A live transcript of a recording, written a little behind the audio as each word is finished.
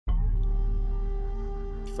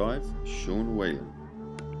35, Sean Whalen.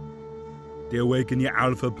 The Awaken Your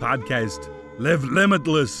Alpha podcast. Live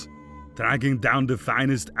limitless. Tracking down the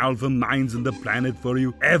finest alpha minds on the planet for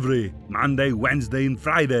you every Monday, Wednesday, and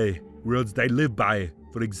Friday. Words they live by.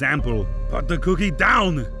 For example, put the cookie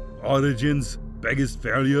down. Origins, biggest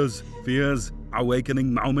failures, fears,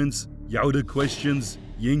 awakening moments, Yoda questions,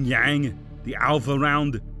 yin yang, the alpha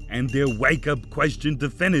round, and their wake up question to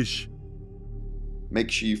finish. Make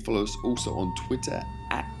sure you follow us also on Twitter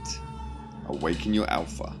at Awaken Your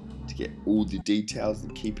Alpha to get all the details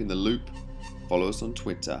and keep in the loop. Follow us on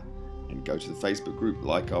Twitter and go to the Facebook group,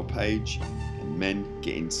 like our page, and men,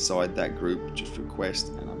 get inside that group, just request,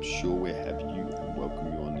 and I'm sure we'll have you and welcome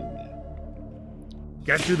you on in there.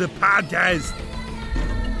 Get to the podcast.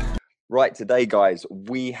 Right, today, guys,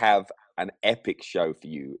 we have an epic show for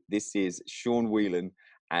you. This is Sean Whelan,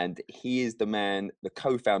 and he is the man, the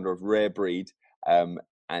co-founder of Rare Breed.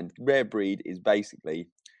 And Rare Breed is basically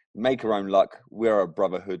make our own luck. We're a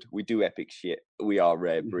brotherhood. We do epic shit. We are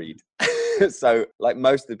Rare Breed. So, like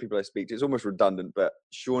most of the people I speak to, it's almost redundant. But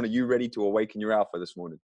Sean, are you ready to awaken your alpha this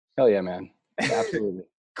morning? Hell yeah, man! Absolutely.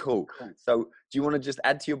 Cool. So, do you want to just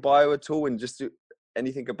add to your bio at all, and just do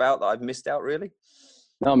anything about that I've missed out, really?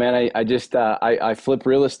 No, man, I just I flip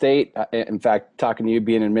real estate. In fact, talking to you,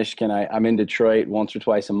 being in Michigan, I'm in Detroit once or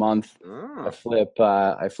twice a month. Oh. I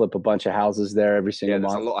flip a bunch of houses there every single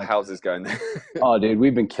month. There's a lot of houses going there. Oh, dude,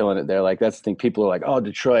 we've been killing it there. Like, that's the thing. People are like, "Oh,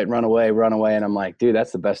 Detroit, run away," and I'm like, dude,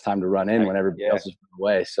 that's the best time to run in when everybody else is run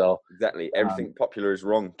away. So exactly, everything popular is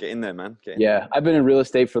wrong. Get in there, man. I've been in real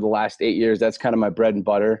estate for the last 8 years. That's kind of my bread and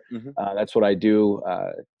butter. Mm-hmm. That's what I do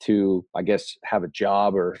to, I guess, have a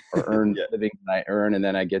job or earn the living that I earn, and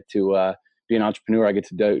then I get to be an entrepreneur. I get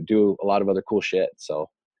to do a lot of other cool shit. So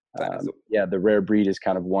the Rare Breed is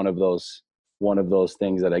kind of one of those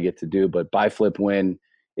things that I get to do. But buy, flip, win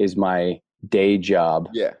is my day job.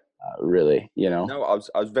 Yeah, really. You know. No, I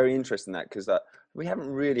was very interested in that because we haven't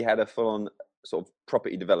really had a full-on sort of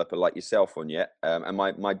property developer like yourself on yet. And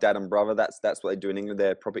my dad and brother, that's what they do in England.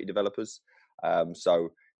 They're property developers. So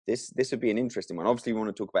this would be an interesting one. Obviously, we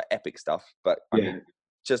want to talk about epic stuff, but I mean,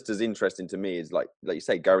 just as interesting to me is like you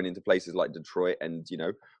say, going into places like Detroit and, you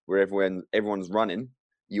know, where everyone's running,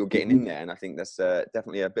 you're getting in there. And I think that's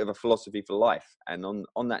definitely a bit of a philosophy for life. And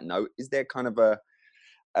on that note, is there kind of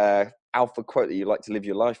a alpha quote that you like to live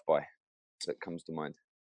your life by that comes to mind?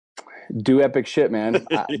 Do epic shit, man.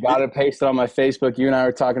 I got to paste it on my Facebook. You and I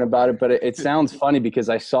were talking about it, but it sounds funny because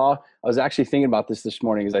I was actually thinking about this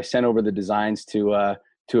morning as I sent over the designs to a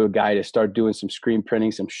guy to start doing some screen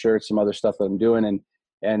printing, some shirts, some other stuff that I'm doing.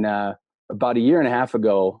 And about a year and a half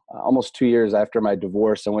ago, almost 2 years after my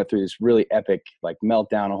divorce, I went through this really epic like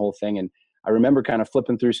meltdown, a whole thing. And I remember kind of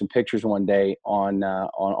flipping through some pictures one day on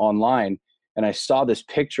online, and I saw this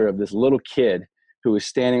picture of this little kid who was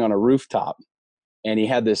standing on a rooftop, and he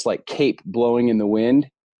had this like cape blowing in the wind,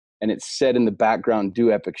 and it said in the background,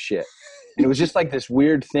 "Do epic shit." And it was just like this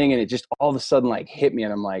weird thing, and it just all of a sudden like hit me,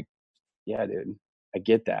 and I'm like, yeah, dude, I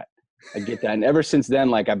get that. And ever since then,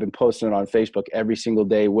 like I've been posting it on Facebook every single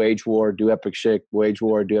day, wage war, do epic shit, wage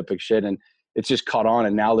war, do epic shit. And it's just caught on.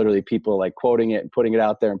 And now literally people are like quoting it and putting it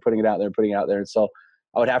out there and putting it out there and putting it out there. And so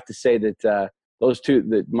I would have to say that those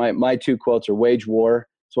two, my two quotes are wage war.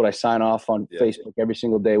 It's what I sign off on Facebook every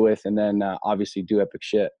single day with. And then obviously do epic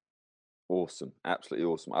shit. Awesome. Absolutely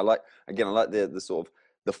awesome. I like the sort of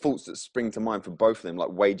the thoughts that spring to mind for both of them, like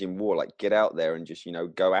waging war, like get out there and just, you know,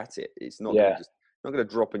 go at it. It's not not going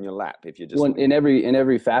to drop in your lap if you're just in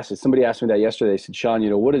every facet. Somebody asked me that yesterday. They said, Sean,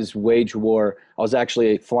 you know, what is wage war? I was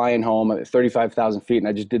actually flying home at 35,000 feet, and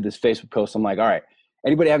I just did this Facebook post. I'm like, all right,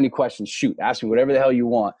 anybody have any questions? Shoot, ask me whatever the hell you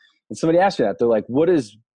want. And somebody asked me that. They're like, what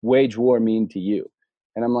does wage war mean to you?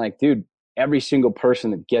 And I'm like, dude, every single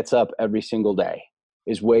person that gets up every single day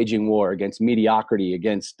is waging war against mediocrity,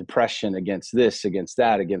 against depression, against this, against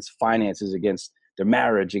that, against finances, against their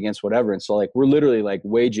marriage, against whatever. And so like, we're literally like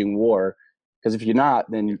waging war. Because if you're not,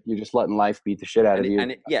 then you're just letting life beat the shit out of you.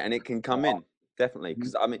 And it can come in, definitely.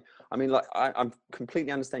 Because I mean, like I'm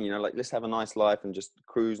completely understand. You know, like let's have a nice life and just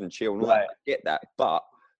cruise and chill and all that. I get that, but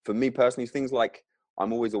for me personally, things like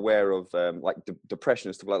I'm always aware of like depression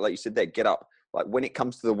and stuff like you said there. Get up. Like when it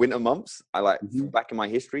comes to the winter months, I like back in my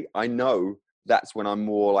history, I know that's when I'm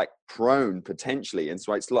more like prone potentially, and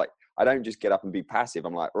so it's like I don't just get up and be passive.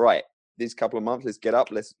 I'm like, right, these couple of months, let's get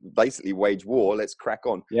up, let's basically wage war, let's crack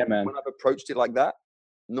on. Yeah, man. When I've approached it like that,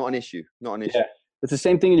 not an issue. Yeah. It's the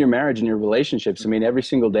same thing in your marriage and your relationships. I mean, every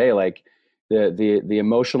single day, like the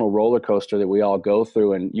emotional roller coaster that we all go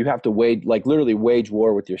through, and you have to literally wage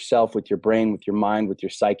war with yourself, with your brain, with your mind, with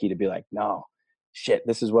your psyche to be like, no, shit,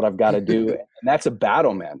 this is what I've got to do. And that's a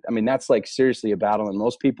battle, man. I mean, that's like seriously a battle. And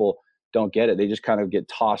most people don't get it. They just kind of get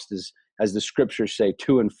tossed as the scriptures say,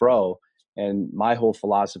 to and fro. And my whole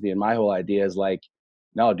philosophy and my whole idea is like,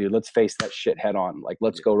 no, dude, let's face that shit head on. Like,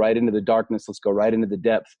 let's go right into the darkness. Let's go right into the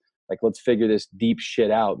depth. Like, let's figure this deep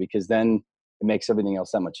shit out, because then it makes everything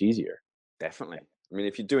else that much easier. Definitely. I mean,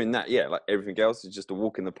 if you're doing that, yeah, like everything else is just a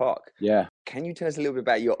walk in the park. Yeah. Can you tell us a little bit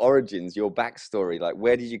about your origins, your backstory? Like,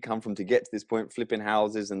 where did you come from to get to this point, flipping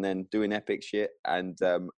houses and then doing epic shit? And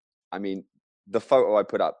I mean, the photo I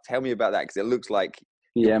put up, tell me about that, because it looks like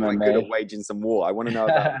you're quite good at waging some war. I want to know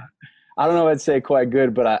about that. I don't know if I'd say quite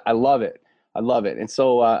good, but I love it. I love it. And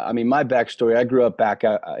so, I mean, my backstory, I grew up back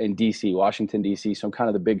in D.C., Washington, D.C., so I'm kind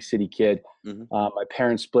of the big city kid. Mm-hmm. My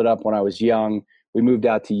parents split up when I was young. We moved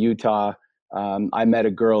out to Utah. I met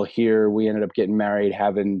a girl here. We ended up getting married,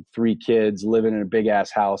 having 3 kids, living in a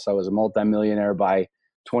big-ass house. I was a multimillionaire by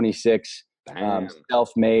 26,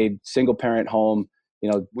 self-made, single-parent home.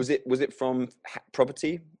 You know, was it from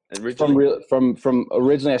property originally? From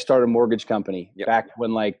originally, I started a mortgage company Yep. back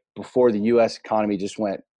when, like, before the U.S. economy just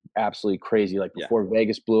went absolutely crazy, like before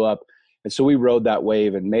Vegas blew up. And so we rode that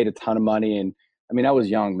wave and made a ton of money. And I mean, I was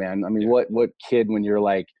young, man. I mean, what kid, when you're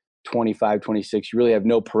like 25, 26, you really have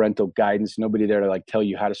no parental guidance, nobody there to like tell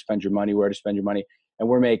you how to spend your money, where to spend your money. And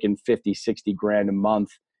we're making 50, 60 grand a month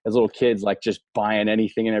as little kids, like just buying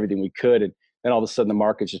anything and everything we could. And then all of a sudden the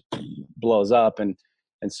market just blows up. And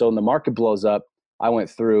so when the market blows up, I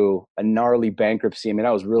went through a gnarly bankruptcy. I mean,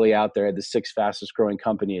 I was really out there. I had the 6th fastest growing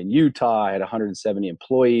company in Utah. I had 170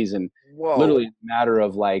 employees, and literally a matter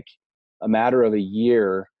of a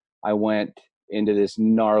year, I went into this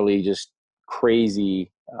gnarly, just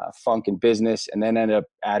crazy funk in business, and then ended up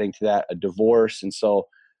adding to that a divorce. And so,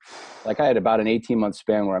 like, I had about an 18-month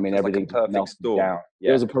span where, I mean, everything like a perfect storm. down.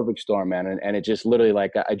 Yeah. It was a perfect storm, man. And it just literally,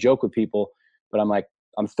 like, I joke with people, but I'm like,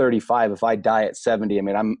 I'm 35. If I die at 70, I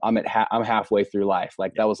mean, I'm halfway through life.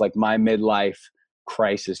 Like, that was like my midlife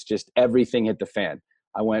crisis. Just everything hit the fan.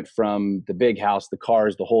 I went from the big house, the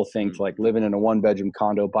cars, the whole thing, to like living in a 1-bedroom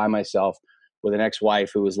condo by myself with an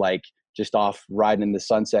ex-wife who was like just off riding in the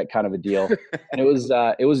sunset kind of a deal. And it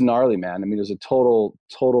was gnarly, man. I mean, it was a total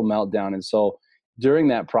meltdown. And so during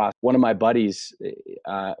that process, one of my buddies,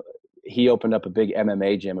 he opened up a big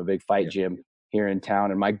MMA gym, a big fight gym here in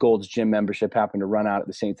town, and my Gold's Gym membership happened to run out at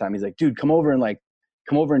the same time. He's like, dude, come over and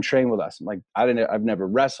train with us. I'm like, I've never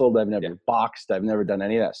wrestled. I've never boxed. I've never done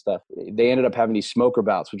any of that stuff. They ended up having these smoker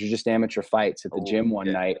bouts, which are just amateur fights at the gym one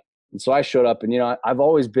night. And so I showed up, and, you know, I've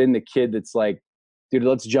always been the kid that's like, dude,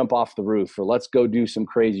 let's jump off the roof, or let's go do some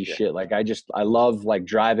crazy shit. Like, I love like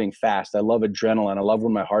driving fast. I love adrenaline. I love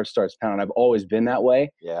when my heart starts pounding. I've always been that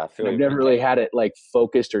way. Yeah. I feel I've never really had it like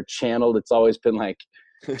focused or channeled. It's always been like,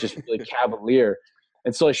 just really cavalier.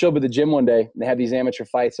 And so I showed up at the gym one day, and they had these amateur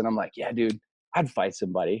fights, and I'm like, yeah, dude, I'd fight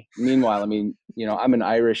somebody. Meanwhile, I mean, you know, I'm an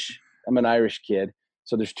Irish kid.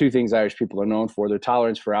 So there's 2 things Irish people are known for: their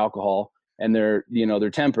tolerance for alcohol and their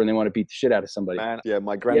temper, and they want to beat the shit out of somebody. Man, yeah,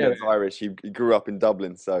 my granddad's Irish. He grew up in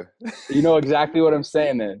Dublin, so you know exactly what I'm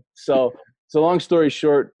saying then. So long story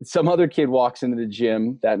short, some other kid walks into the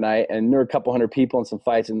gym that night, and there are a couple hundred people in some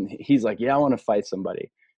fights, and he's like, yeah, I want to fight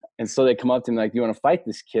somebody. And so they come up to me like, do you want to fight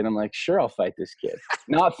this kid? I'm like, sure, I'll fight this kid.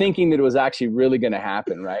 Not thinking that it was actually really going to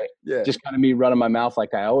happen, right? Yeah. Just kind of me running my mouth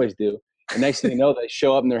like I always do. And next thing you know, they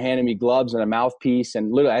show up and they're handing me gloves and a mouthpiece.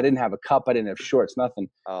 And literally, I didn't have a cup. I didn't have shorts, nothing.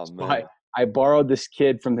 Oh, so man. I borrowed this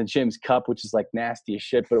kid from the gym's cup, which is like nasty as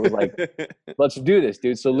shit. But it was like, let's do this,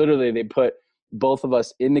 dude. So literally, they put both of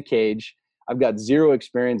us in the cage. I've got 0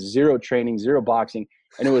 experience, 0 training, 0 boxing.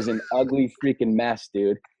 And it was an ugly freaking mess,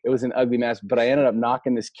 dude. It was an ugly mess. But I ended up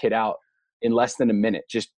knocking this kid out in less than a minute,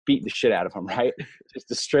 just beat the shit out of him, right?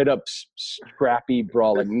 Just a straight up scrappy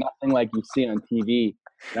brawl, like nothing like you see on TV.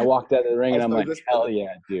 And I walked out of the ring and I'm like, hell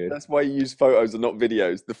yeah, dude. That's why you use photos and not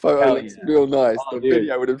videos. The photo looks real nice. The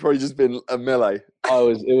video would have probably just been a melee. Oh,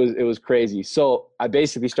 it was crazy. So I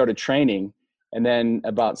basically started training, and then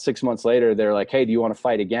about 6 months later, they're like, hey, do you want to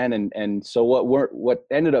fight again? And so what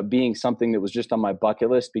ended up being something that was just on my bucket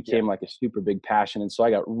list became like a super big passion. And so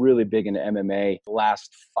I got really big into MMA the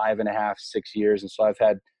last 5.5, 6 years. And so I've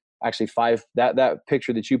had actually 5, that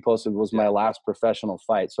picture that you posted was my last professional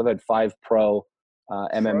fight. So I've had 5 pro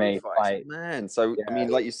MMA fights. Man, so I mean,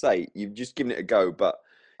 like you say, you've just given it a go, but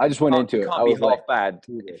I just went into it. It can't be half bad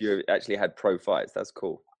if you actually had pro fights. That's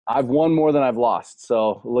cool. I've won more than I've lost.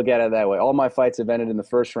 So look at it that way. All my fights have ended in the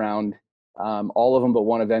first round. All of them but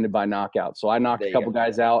one have ended by knockout. So I knocked a couple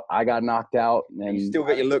guys out. I got knocked out. And you still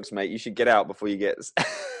got your looks, mate. You should get out before you get...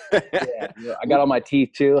 I got all my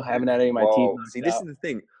teeth too. I haven't had any of my teeth. See, this is the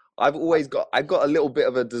thing. I've got a little bit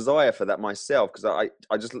of a desire for that myself, because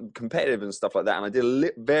I just competitive and stuff like that, and I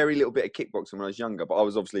did very little bit of kickboxing when I was younger, but I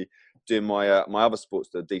was obviously doing my my other sports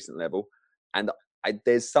to a decent level, and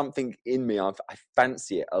there's something in me, I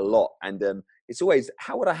fancy it a lot, and it's always,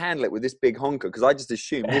 how would I handle it with this big honker? Because I just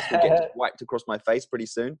assume this will get wiped across my face pretty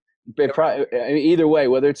soon. I mean, either way,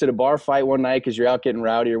 whether it's at a bar fight one night because you're out getting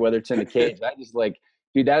rowdy, or whether it's in a cage, I just like,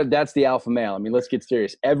 dude, that's the alpha male. I mean, let's get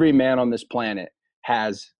serious. Every man on this planet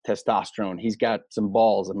has testosterone. He's got some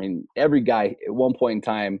balls. I mean, every guy at one point in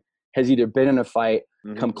time has either been in a fight,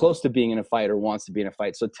 come close to being in a fight, or wants to be in a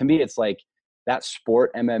fight. So to me, it's like that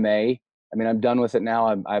sport, MMA. I mean, I'm done with it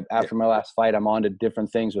now. After my last fight, I'm on to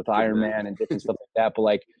different things with Iron Man and different stuff like that. But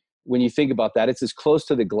like, when you think about that, it's as close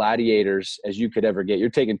to the gladiators as you could ever get. You're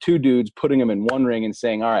taking two dudes, putting them in one ring and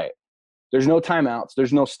saying, all right, there's no timeouts.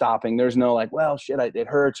 There's no stopping. There's no like, well, shit, it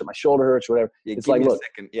hurts, or my shoulder hurts, or whatever. Yeah, it's like, look,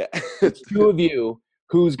 it's two of you.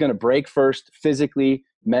 Who's going to break first, physically,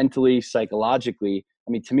 mentally, psychologically?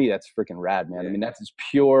 I mean, to me, that's freaking rad, man. I mean, that's as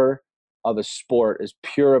pure of a sport, as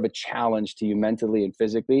pure of a challenge to you mentally and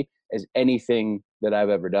physically as anything that I've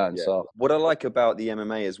ever done. Yeah. So what I like about the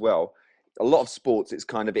MMA as well, a lot of sports, it's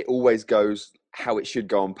kind of, it always goes how it should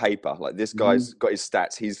go on paper. Like, this guy's got his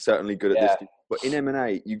stats. He's certainly good at this. But in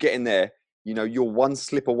MMA, you get in there, you know, you're one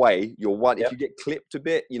slip away. If you get clipped a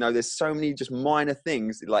bit, you know, there's so many just minor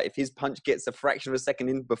things. Like, if his punch gets a fraction of a second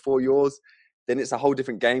in before yours, then it's a whole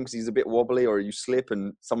different game, because he's a bit wobbly, or you slip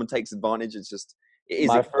and someone takes advantage. It's just, it is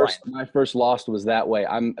my first loss was that way.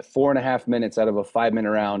 I'm 4.5 minutes out of a 5-minute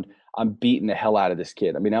round. I'm beating the hell out of this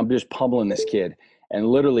kid. I mean, I'm just pummeling this kid. And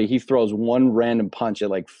literally, he throws one random punch at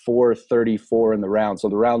like 4:34 in the round. So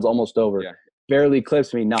the round's almost over. Yeah. Barely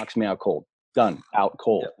clips me, knocks me out cold. Done. Out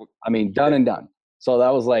cold. Yeah. I mean, done and done. So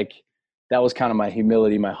that was kind of my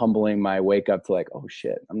humility, my humbling, my wake up to like, oh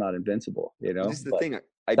shit, I'm not invincible. You know? This is the thing.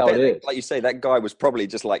 I bet, like you say, that guy was probably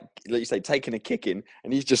just like you say, taking a kick in,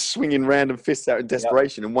 and he's just swinging random fists out in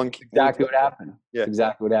desperation, and one kick. Exactly what happened. Yeah.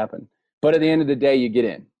 Exactly what happened. But at the end of the day, you get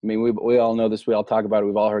in. I mean, we all know this. We all talk about it.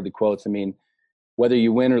 We've all heard the quotes. I mean, whether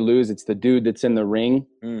you win or lose, it's the dude that's in the ring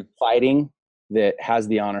fighting that has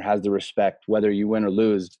the honor, has the respect, whether you win or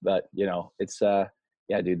lose. But, you know, it's,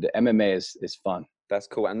 dude, the MMA is fun. That's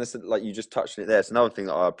cool. And this, like you just touched on it there, it's another thing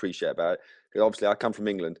that I appreciate about it. Because obviously I come from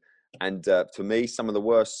England. And for me, some of the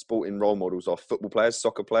worst sporting role models are football players,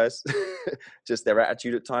 soccer players, just their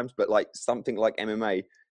attitude at times. But like something like MMA,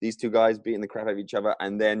 these two guys beating the crap out of each other.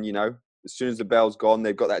 And then, you know, as soon as the bell's gone,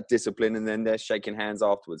 they've got that discipline, and then they're shaking hands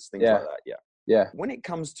afterwards, things like that. Yeah. Yeah. When it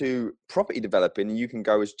comes to property developing, you can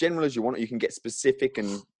go as general as you want. You can get specific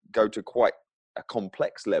and go to quite a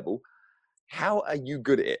complex level. How are you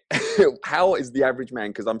good at it? How is the average man?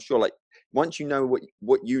 Because I'm sure, like, once you know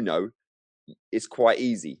what you know, it's quite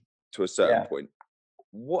easy to a certain point.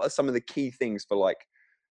 What are some of the key things for, like,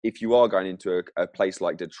 if you are going into a place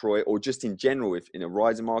like Detroit, or just in general, if in a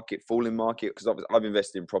rising market, falling market? Because I've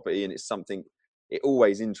invested in property, and it's something, it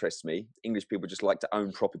always interests me. English people just like to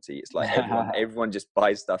own property. It's like everyone just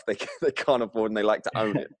buys stuff they can't afford, and they like to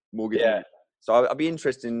own it. Mortgage. Yeah. So I'd be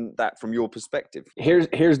interested in that from your perspective. Here's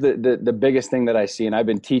the biggest thing that I see, and I've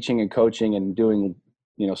been teaching and coaching and doing,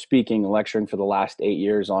 you know, speaking and lecturing for the last 8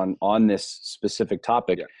 years on this specific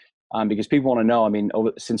topic, because people want to know. I mean,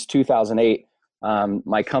 since 2008,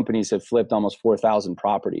 my companies have flipped almost 4,000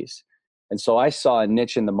 properties, and so I saw a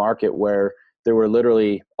niche in the market where there were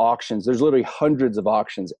literally auctions. There's literally hundreds of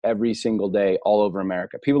auctions every single day all over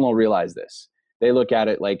America. People don't realize this. They look at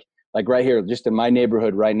it like right here, just in my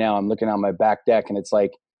neighborhood right now, I'm looking out my back deck, and it's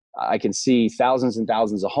like I can see thousands and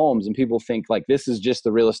thousands of homes, and people think like this is just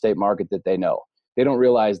the real estate market that they know. They don't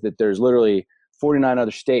realize that there's literally 49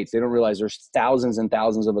 other states. They don't realize there's thousands and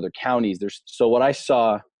thousands of other counties. So what I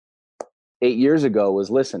saw 8 years ago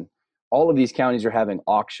was, listen, all of these counties are having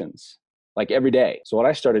auctions like every day. So what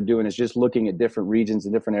I started doing is just looking at different regions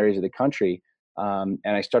and different areas of the country. And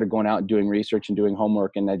I started going out and doing research and doing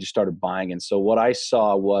homework, and I just started buying. And so what I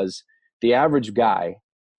saw was the average guy,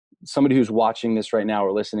 somebody who's watching this right now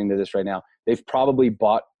or listening to this right now, they've probably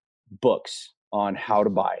bought books on how to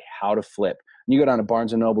buy, how to flip. And you go down to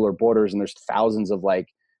Barnes & Noble or Borders, and there's thousands of like,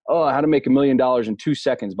 oh, how to make $1 million in 2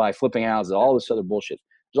 seconds by flipping houses, all this other bullshit.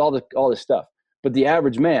 There's all this stuff. But the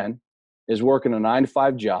average man is working a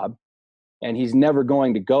 9-to-5 job, and he's never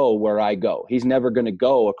going to go where I go. He's never going to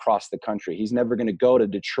go across the country. He's never going to go to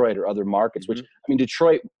Detroit or other markets, which, I mean,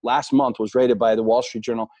 Detroit last month was rated by the Wall Street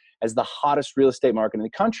Journal as the hottest real estate market in the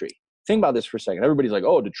country. Think about this for a second. Everybody's like,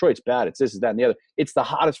 oh, Detroit's bad. It's this, it's that, and the other. It's the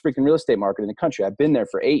hottest freaking real estate market in the country. I've been there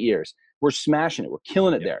for 8 years. We're smashing it. We're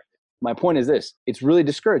killing it there. My point is this. It's really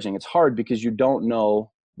discouraging. It's hard because you don't know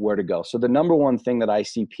where to go. So the number one thing that I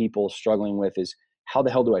see people struggling with is, how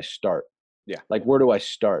the hell do I start? Yeah. Like, where do I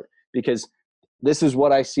start? Because this is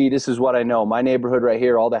what I see. This is what I know. My neighborhood right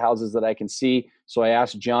here, all the houses that I can see. So I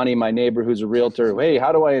asked Johnny, my neighbor, who's a realtor, hey,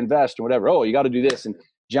 how do I invest and whatever? Oh, you got to do this. And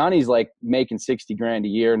Johnny's like making 60 grand a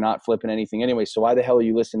year, not flipping anything anyway. So why the hell are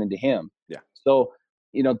you listening to him? Yeah. So,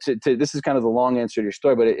 you know, this is kind of the long answer to your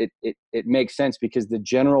story, but it makes sense, because the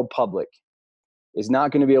general public is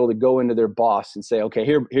not going to be able to go into their boss and say, okay,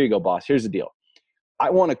 here you go, boss. Here's the deal. I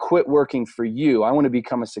want to quit working for you. I want to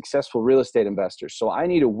become a successful real estate investor. So I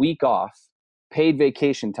need a week off, paid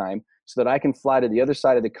vacation time, so that I can fly to the other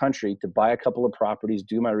side of the country to buy a couple of properties,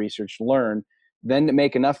 do my research, learn, then to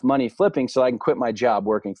make enough money flipping so I can quit my job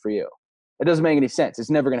working for you. It doesn't make any sense. It's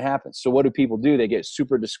never going to happen. So what do people do? They get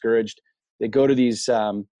super discouraged. They go to these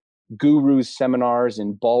gurus seminars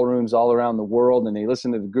in ballrooms all around the world, and they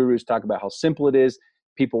listen to the gurus talk about how simple it is.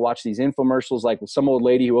 People watch these infomercials, like with some old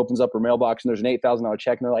lady who opens up her mailbox and there's an $8,000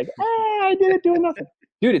 check, and they're like, I did it doing nothing.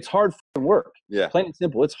 Dude, it's hard work. Yeah. Plain and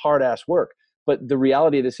simple. It's hard ass work. But the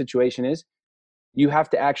reality of the situation is, you have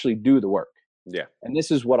to actually do the work. Yeah. And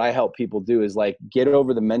this is what I help people do, is like, get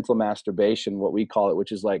over the mental masturbation, what we call it,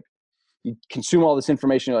 which is like, you consume all this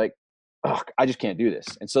information, you're like, oh, I just can't do this.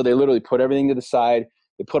 And so they literally put everything to the side.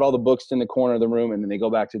 They put all the books in the corner of the room, and then they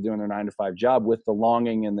go back to doing their 9-to-5 job with the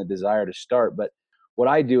longing and the desire to start. But what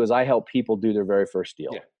I do is I help people do their very first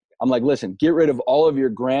deal. Yeah. I'm like, listen, get rid of all of your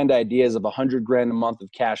grand ideas of $100 grand a month of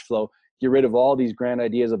cash flow. Get rid of all these grand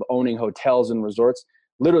ideas of owning hotels and resorts.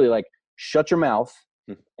 Literally, like, shut your mouth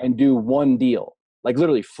and do one deal. Like,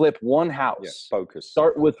 literally flip one house. Yeah. Focus.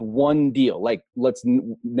 Start with one deal. Like, let's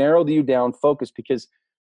narrow you down, focus, because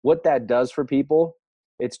what that does for people,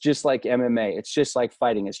 it's just like MMA. It's just like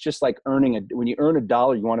fighting. It's just like when you earn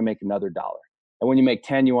 $1, you want to make another $1. And when you make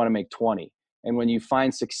 10, you want to make 20. And when you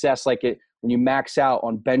find success, when you max out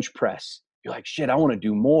on bench press, you're like, shit, I want to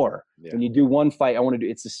do more. Yeah. When you do one fight, I want to do,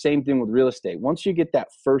 it's the same thing with real estate. Once you get that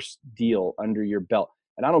first deal under your belt,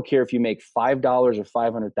 and I don't care if you make $5 or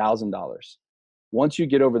 $500,000, once you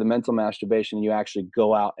get over the mental masturbation and you actually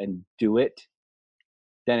go out and do it,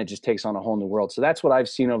 then it just takes on a whole new world. So that's what I've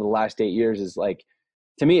seen over the last 8 years is, like,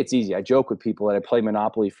 to me, it's easy. I joke with people that I play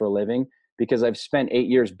Monopoly for a living, because I've spent 8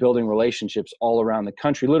 years building relationships all around the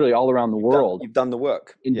country, literally all around the world. You've done the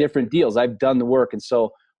work. In different deals. I've done the work. And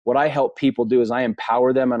so what I help people do is I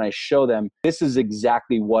empower them and I show them, this is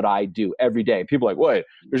exactly what I do every day. People are like, wait,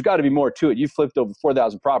 there's got to be more to it. You flipped over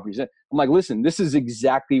 4,000 properties. I'm like, listen, this is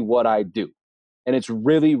exactly what I do. And it's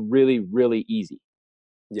really, really, really easy.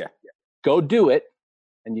 Yeah. Go do it.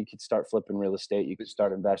 And you could start flipping real estate. You could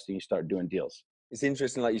start investing. You start doing deals. It's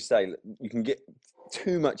interesting, like you say, you can get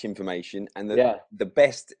too much information, and the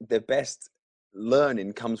best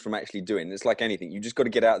learning comes from actually doing. It's like anything. You just got to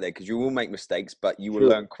get out there, because you will make mistakes, but you will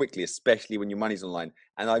learn quickly, especially when your money's online.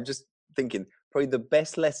 And I'm just thinking, probably the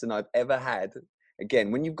best lesson I've ever had,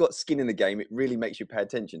 again, when you've got skin in the game, it really makes you pay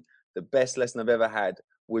attention. The best lesson I've ever had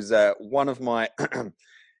was one of my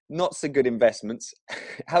not so good investments.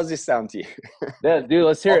 How's this sound to you? Yeah, dude,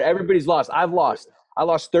 let's hear it. Everybody's lost. I've lost. I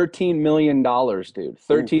lost $13 million, dude.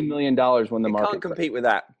 $13 million when the market. Can't compete with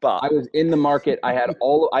that, but I was in the market. I had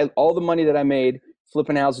all the money that I made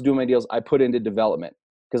flipping houses, doing my deals, I put into development,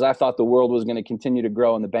 because I thought the world was going to continue to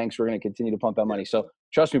grow and the banks were going to continue to pump out money. So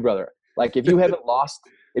trust me, brother. Like, if you haven't lost,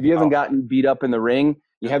 if you haven't gotten beat up in the ring,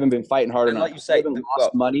 you haven't been fighting hard enough. Like you say, you haven't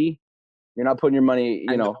lost money. You're not putting your money,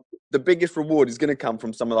 The biggest reward is going to come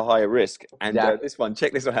from some of the higher risk. And this one,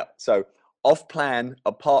 check this one out. So, off-plan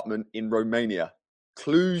apartment in Romania.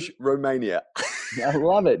 Cluj, Romania. I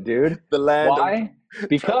love it, dude. The land. Why?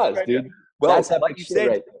 Because, dude. Well, that's like you said,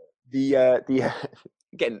 right. the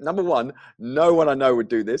again, number one, no one I know would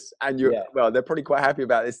do this, and well, they're probably quite happy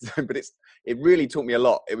about this, but it really taught me a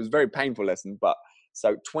lot. It was a very painful lesson, but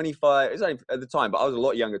so 25. It was only at the time, but I was a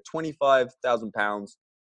lot younger. £25,000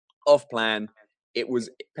 off plan. It was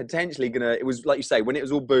potentially it was like you say, when it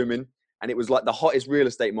was all booming, and it was like the hottest real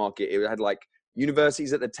estate market. It had like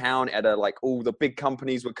universities at the town, like all the big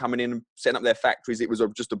companies were coming in and setting up their factories. It was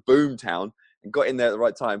just a boom town, and got in there at the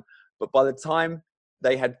right time. But by the time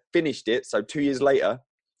they had finished it, so 2 years later,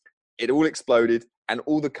 it all exploded, and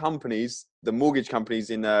all the companies, the mortgage companies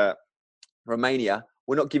in Romania,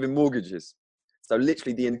 were not giving mortgages. So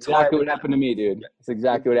literally the entire... Exactly what happened to me, dude. It's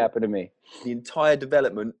exactly what happened to me. The entire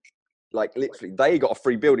development, like literally, they got a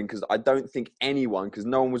free building, because I don't think anyone, because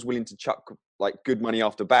no one was willing to chuck like good money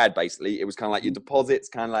after bad, basically. It was kind of like your deposits,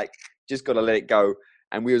 kind of like, just got to let it go.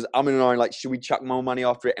 And we was umming and ahhing, like, should we chuck more money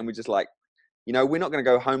after it? And we're just like, we're not going to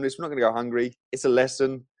go homeless. We're not going to go hungry. It's a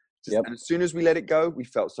lesson. And as soon as we let it go, we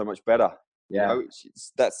felt so much better.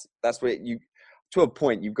 That's what to a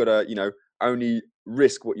point, you've got to, only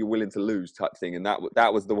risk what you're willing to lose type thing. And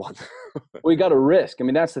that was the one. We got to risk. I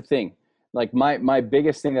mean, that's the thing. Like my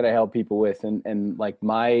biggest thing that I help people with, and like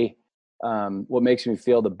what makes me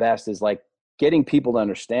feel the best is like getting people to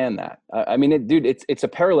understand that. I mean, it's a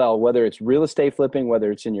parallel, whether it's real estate flipping,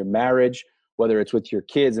 whether it's in your marriage, whether it's with your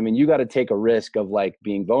kids. I mean, you got to take a risk of like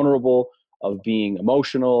being vulnerable, of being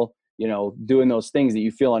emotional, doing those things that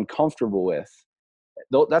you feel uncomfortable with.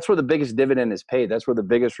 That's where the biggest dividend is paid. That's where the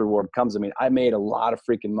biggest reward comes. I mean, I made a lot of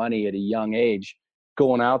freaking money at a young age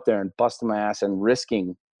going out there and busting my ass and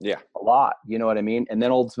risking a lot. You know what I mean? And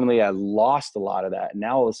then ultimately I lost a lot of that. And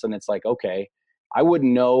now all of a sudden it's like, okay, I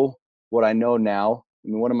wouldn't know what I know now. I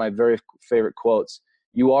mean, one of my very favorite quotes,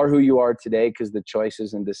 you are who you are today because the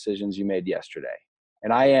choices and decisions you made yesterday.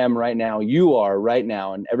 And I am right now, you are right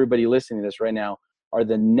now, and everybody listening to this right now are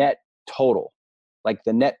the net total, like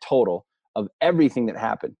the net total of everything that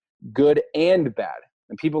happened, good and bad.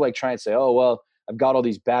 And people like try and say, oh, well, I've got all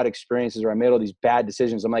these bad experiences or I made all these bad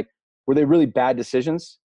decisions. I'm like, were they really bad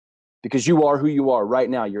decisions? Because you are who you are right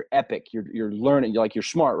now. You're epic. You're learning. You're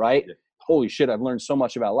smart, right? Yeah. Holy shit, I've learned so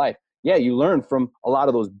much about life. Yeah, you learn from a lot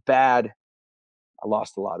of those bad. I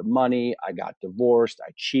lost a lot of money. I got divorced.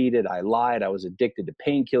 I cheated. I lied. I was addicted to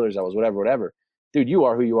painkillers. I was whatever. Dude, you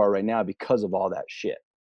are who you are right now because of all that shit.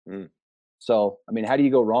 Mm. So, I mean, how do you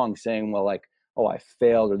go wrong saying, well, like, oh, I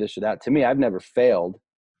failed or this or that? To me, I've never failed.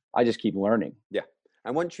 I just keep learning. Yeah.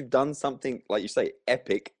 And once you've done something, like you say,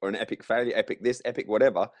 epic or an epic failure, epic this, epic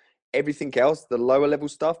whatever, everything else, the lower level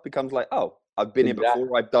stuff becomes like, oh, I've been here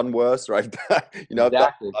before. I've done worse. Or I've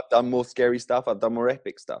done more scary stuff. I've done more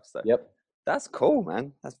epic stuff. So that's cool,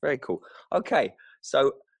 man. That's very cool. Okay.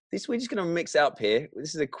 So we're just going to mix it up here.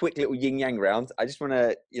 This is a quick little yin yang round. I just want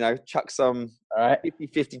to, chuck some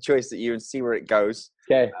 50-50 choice at you and see where it goes.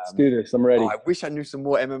 Okay, let's do this. I'm ready. I wish I knew some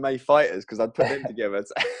more MMA fighters because I'd put them together.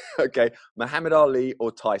 Okay, Muhammad Ali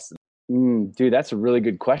or Tyson? Dude, that's a really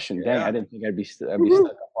good question. Dang, I didn't think I'd be stuck up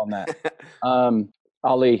on that. Ali,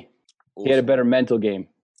 awesome. He had a better mental game.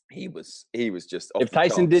 He was just. If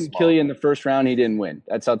Tyson didn't kill you in the first round, he didn't win.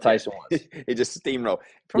 That's how Tyson was. He just steamrolled.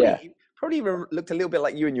 Probably even looked a little bit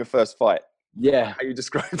like you in your first fight. Yeah, how you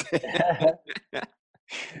described it.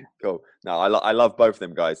 Cool. No, I love both of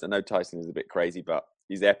them guys. I know Tyson is a bit crazy, but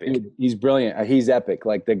he's epic. Dude, he's brilliant. He's epic.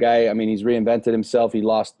 Like the guy, I mean, he's reinvented himself. He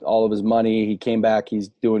lost all of his money. He came back. He's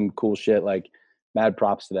doing cool shit. Like, mad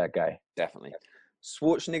props to that guy. Definitely.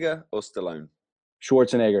 Schwarzenegger or Stallone?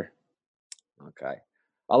 Schwarzenegger. Okay.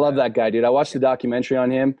 I love that guy, dude. I watched the documentary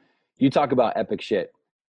on him. You talk about epic shit.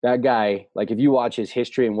 That guy, like, if you watch his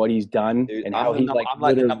history and what he's done, dude, and how he's like, I'm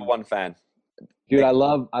like the number one fan. Dude, I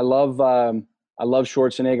love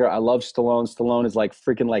Schwarzenegger. I love Stallone. Stallone is like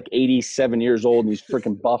freaking like 87 years old and he's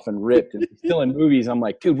freaking buff and ripped and he's still in movies. I'm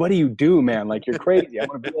like, dude, what do you do, man? Like, you're crazy. I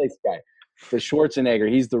want to be like this guy. But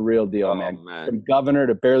Schwarzenegger, he's the real deal, man. From governor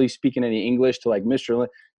to barely speaking any English to like Mr.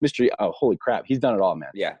 Oh, holy crap. He's done it all, man.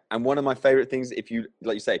 Yeah. And one of my favorite things, if you're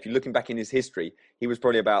looking back in his history, he was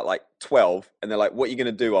probably about like 12 and they're like, what are you going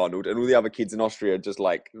to do, Arnold? And all the other kids in Austria are just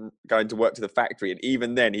like going to work to the factory. And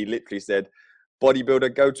even then he literally said,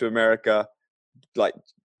 bodybuilder, go to America, like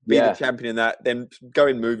be the champion in that, then go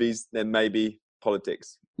in movies, then maybe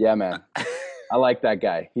politics. Yeah, man. I like that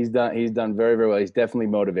guy. He's done very, very well. He's definitely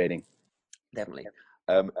motivating. Definitely.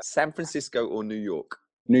 San Francisco or New York?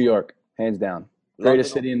 New York, hands down.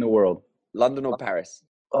 Greatest city in the world. London or Paris?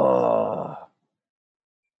 Oh,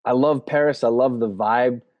 I love Paris. I love the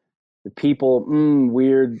vibe. The people,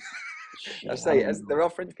 weird. I say, there are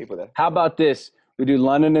French people there. How about this? We do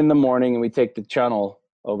London in the morning and we take the channel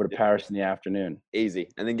over to Paris in the afternoon. Easy.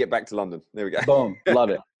 And then get back to London. There we go. Boom. Love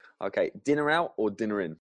it. Okay. Dinner out or dinner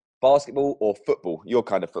in? Basketball or football? Your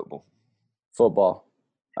kind of football. Football.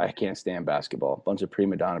 I can't stand basketball. Bunch of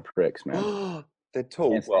prima donna pricks, man. They're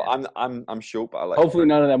tall. Well, I'm short, but I like. Hopefully,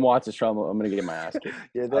 none of them watch this trouble. I'm gonna get my ass kicked.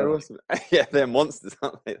 Yeah, they're awesome. Yeah, they're monsters,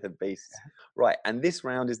 aren't they? They're beasts. Right, and this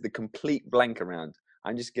round is the complete blank round.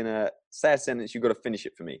 I'm just gonna say a sentence. You've got to finish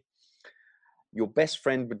it for me. Your best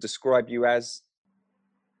friend would describe you as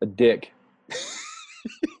a dick.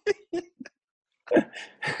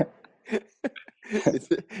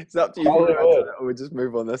 It's up to you. We'll just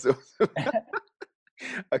move on. That's awesome.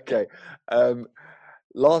 Okay.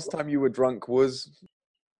 Last time you were drunk was?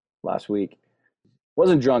 Last week.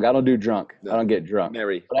 Wasn't drunk. I don't do drunk. No. I don't get drunk.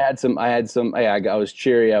 Merry. But I had some. Yeah, I was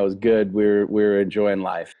cheery. I was good. We were enjoying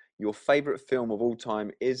life. Your favorite film of all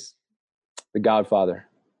time is? The Godfather.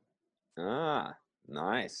 Ah,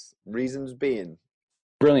 nice. Reasons being?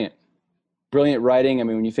 Brilliant writing. I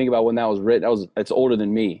mean, when you think about when that was written, it's older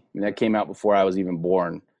than me. I mean, that came out before I was even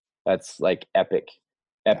born. That's like epic.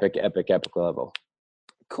 Epic level.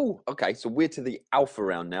 Cool. Okay, so we're to the alpha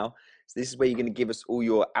round now. So this is where you're going to give us all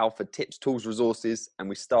your alpha tips, tools, resources, and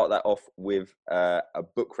we start that off with a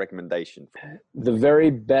book recommendation. The very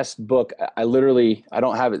best book, I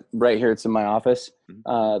don't have it right here. It's in my office.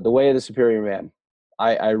 The Way of the Superior Man.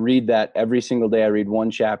 I read that every single day. I read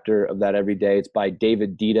one chapter of that every day. It's by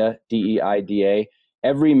David Deida, Deida.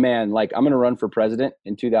 Every man, like, I'm going to run for president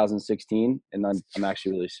in 2016, and I'm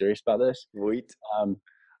actually really serious about this. Sweet.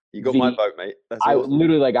 You got my vote, mate. That's awesome.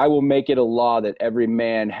 Literally, I will make it a law that every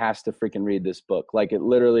man has to freaking read this book. Like, it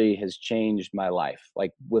literally has changed my life,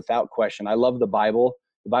 like, without question. I love the Bible.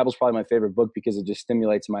 The Bible's probably my favorite book because it just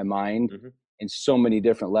stimulates my mind in so many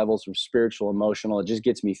different levels, from spiritual, emotional. It just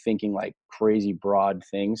gets me thinking like crazy broad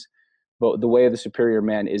things. But The Way of the Superior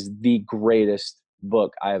Man is the greatest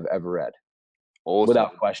book I have ever read. Awesome.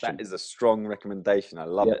 Without question. That is a strong recommendation. I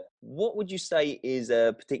love it. What would you say is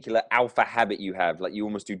a particular alpha habit you have? Like, you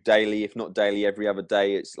almost do daily, if not daily, every other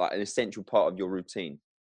day. It's like an essential part of your routine.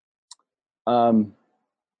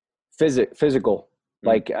 Physical.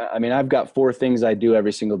 Like, I mean, I've got 4 things I do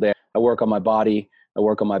every single day. I work on my body. I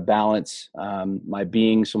work on my balance, my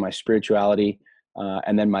being, so my spirituality,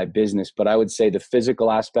 and then my business. But I would say the physical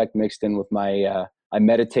aspect mixed in with my, I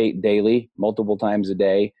meditate daily, multiple times a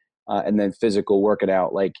day. And then physical, working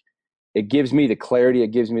out. Like, it gives me the clarity,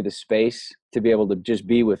 it gives me the space to be able to just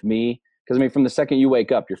be with me. Because, I mean, from the second you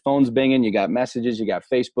wake up, your phone's binging, you got messages, you got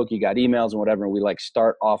Facebook, you got emails and whatever, and we like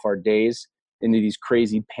start off our days into these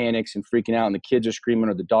crazy panics and freaking out, and the kids are screaming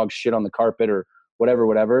or the dog shit on the carpet or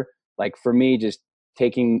whatever. Like, for me, just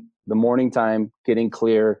taking the morning time, getting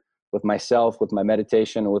clear with myself, with my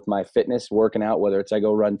meditation, and with my fitness, working out, whether it's I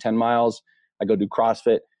go run 10 miles, I go do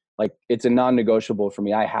CrossFit. Like, it's a non-negotiable for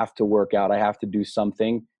me. I have to work out. I have to do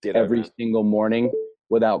something every single morning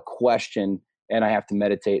without question. And I have to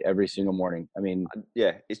meditate every single morning. I mean,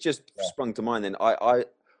 yeah, it's just sprung to mind. Then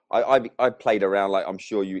I played around, like I'm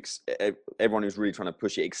sure everyone who's really trying to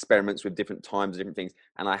push it experiments with different times, different things.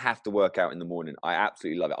 And I have to work out in the morning. I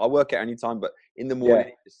absolutely love it. I work out anytime, but in the morning,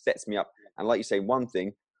 it just sets me up. And like you say, one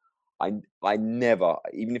thing, I never,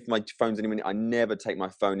 even if my phone's anywhere, I never take my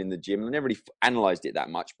phone in the gym. I never really analyzed it that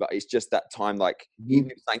much, but it's just that time, like, even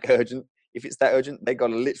if it's like urgent, if it's that urgent, they got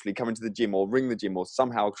to literally come into the gym or ring the gym or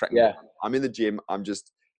somehow track me. I'm in the gym. I'm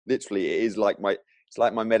just literally, it's like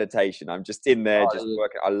my meditation. I'm just in there, just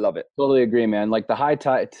working. I love it. Totally agree, man. Like, the high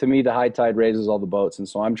tide, to me, the high tide raises all the boats. And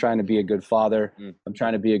so I'm trying to be a good father. I'm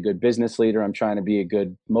trying to be a good business leader. I'm trying to be a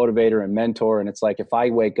good motivator and mentor. And it's like, if I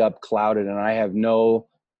wake up clouded and I have no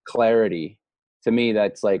clarity, to me,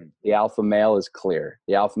 that's like, the alpha male is clear.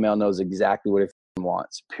 The alpha male knows exactly what it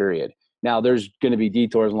wants, period. Now, there's going to be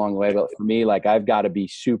detours along the way, but for me, like, I've got to be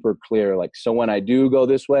super clear. Like, so when I do go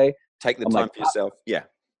this way, take the time for yourself.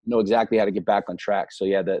 Know exactly how to get back on track. So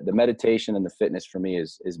yeah, the meditation and the fitness for me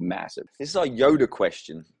is massive. This is our Yoda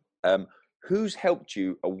question. Who's helped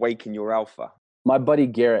you awaken your alpha? My buddy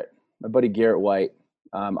Garrett White.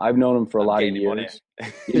 I've known him for a lot of years.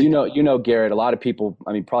 you know Garrett. A lot of people,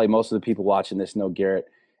 I mean, probably most of the people watching this know Garrett.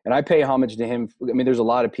 And I pay homage to him. I mean, there's a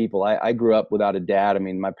lot of people. I grew up without a dad. I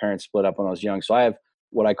mean, my parents split up when I was young. So I have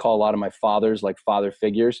what I call a lot of my fathers, like father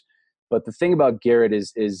figures. But the thing about Garrett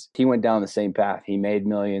is he went down the same path. He made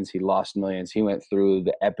millions. He lost millions. He went through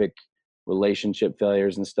the epic relationship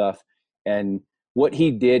failures and stuff. And what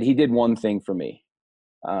he did one thing for me,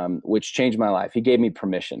 which changed my life. He gave me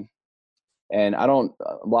permission. And a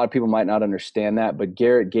lot of people might not understand that, but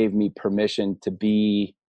Garrett gave me permission to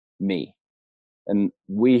be me. And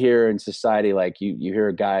we here in society, like you hear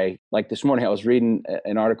a guy, like this morning, I was reading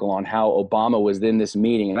an article on how Obama was in this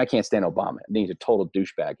meeting, and I can't stand Obama. I think he's a total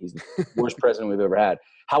douchebag. He's the worst president we've ever had.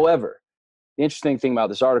 However, the interesting thing about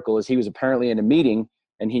this article is he was apparently in a meeting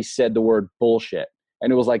and he said the word bullshit.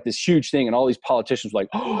 And it was like this huge thing. And all these politicians were like,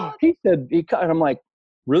 oh, and I'm like,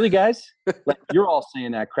 really, guys? Like, you're all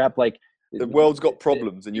saying that crap. Like, the world's got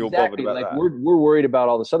problems and you're bothered about that. We're worried about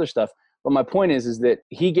all this other stuff. But my point is that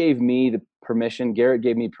he gave me the permission. Garrett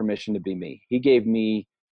gave me permission to be me. He gave me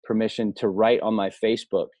permission to write on my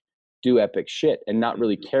Facebook, do epic shit, and not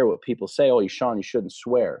really care what people say. Oh, Sean, you shouldn't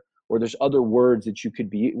swear. Or there's other words that you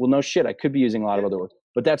could be. Well, no shit. I could be using a lot of other words,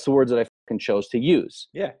 but that's the words that I fucking chose to use.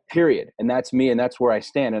 Yeah. Period. And that's me. And that's where I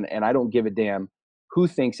stand. And I don't give a damn who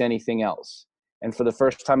thinks anything else. And for the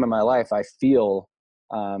first time in my life, I feel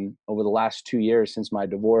over the last 2 years since my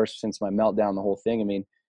divorce, since my meltdown, the whole thing. I mean,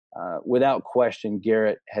 without question,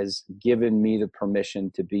 Garrett has given me the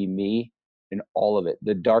permission to be me in all of it,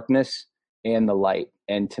 the darkness and the light.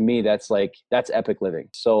 And to me, that's epic living.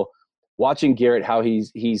 So watching Garrett, how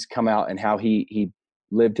he's come out and how he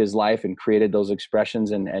lived his life and created those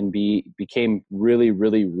expressions and became really,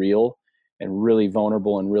 really real and really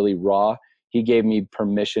vulnerable and really raw, he gave me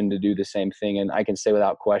permission to do the same thing. And I can say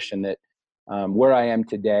without question that where I am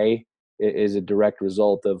today is a direct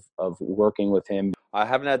result of working with him. I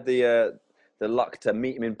haven't had the luck to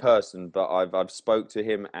meet him in person, but I've spoke to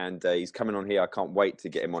him, and he's coming on here. I can't wait to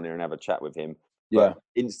get him on here and have a chat with him. But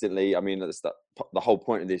instantly, I mean, that's the whole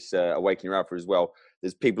point of this Awaken Your Alpha as well.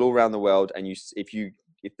 There's people all around the world, and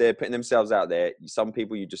if they're putting themselves out there, some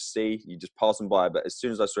people you just pass them by. But as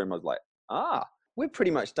soon as I saw him, I was like, we're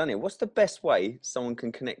pretty much done here. What's the best way someone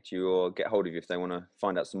can connect you or get hold of you if they want to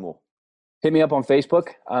find out some more? Hit me up on Facebook.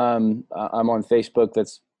 I'm on Facebook.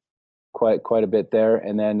 That's quite a bit there.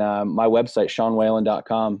 And then my website,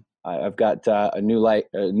 SeanWhalen.com. I've got a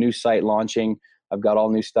new site launching. I've got all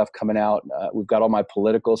new stuff coming out. We've got all my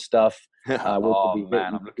political stuff. I'm looking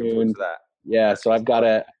forward to that. Yeah, so I'm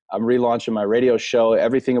relaunching my radio show.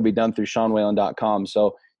 Everything will be done through SeanWhalen.com.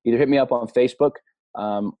 So either hit me up on Facebook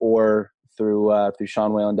or through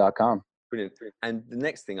SeanWhalen.com. Brilliant. And the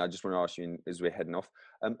next thing I just want to ask you as we're heading off,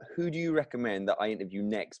 who do you recommend that I interview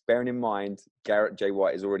next? Bearing in mind, Garrett J.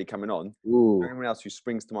 White is already coming on. Ooh. Anyone else who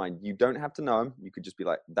springs to mind? You don't have to know him. You could just be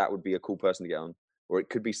like, that would be a cool person to get on. Or it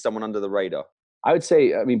could be someone under the radar. I would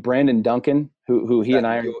say, Brandon Duncan, who he and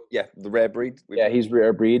I are. Yeah, the rare breed. Yeah, he's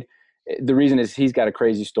rare breed. The reason is he's got a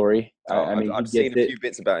crazy story. I've seen a few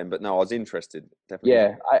bits about him, but no, I was interested. Definitely.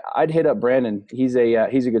 Yeah, I'd hit up Brandon. He's a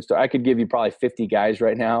good story. I could give you probably 50 guys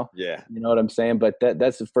right now. Yeah, you know what I'm saying. But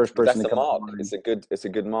that's the first person. That's the mark. It's a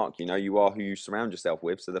good mark. You know, you are who you surround yourself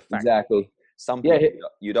with. So the fact exactly. Some people,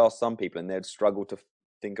 you'd ask some people, and they'd struggle to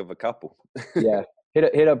think of a couple. Yeah,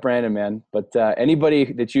 hit up Brandon, man. But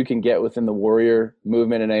anybody that you can get within the warrior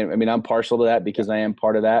movement, and I'm partial to that because I am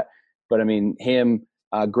part of that. But him.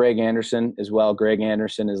 Greg Anderson as well. Greg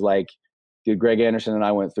Anderson is Greg Anderson and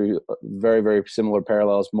I went through very, very similar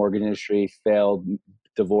parallels, mortgage industry, failed,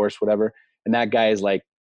 divorce, whatever. And that guy is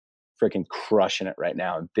freaking crushing it right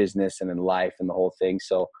now in business and in life and the whole thing.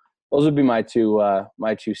 So those would be my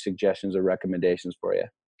two suggestions or recommendations for you.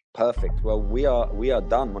 Perfect. Well, we are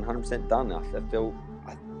done, 100% done. I feel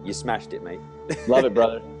you smashed it, mate. Love it,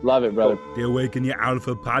 brother. Love it, brother. The Awaken Your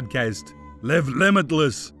Alpha podcast. Live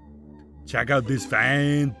limitless. Check out this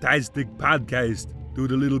fantastic podcast. Do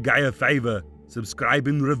the little guy a favor. Subscribe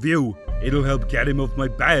and review. It'll help get him off my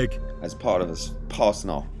back. As part of us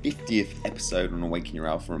passing our 50th episode on Awaken Your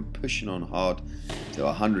Alpha and pushing on hard to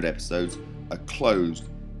 100 episodes, a closed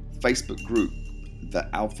Facebook group, The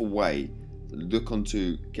Alpha Way. Go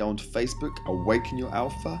onto Facebook, Awaken Your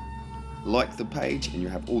Alpha, like the page, and you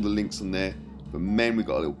have all the links on there. For men, we've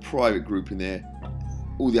got a little private group in there,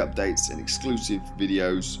 all the updates and exclusive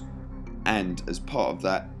videos. And as part of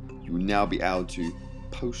that, you will now be able to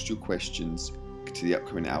post your questions to the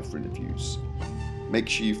upcoming Alpha interviews. Make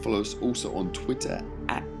sure you follow us also on Twitter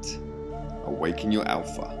at Awaken Your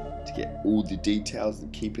Alpha to get all the details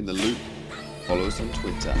and keep in the loop. Follow us on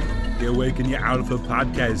Twitter. The Awaken Your Alpha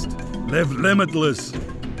podcast. Live limitless.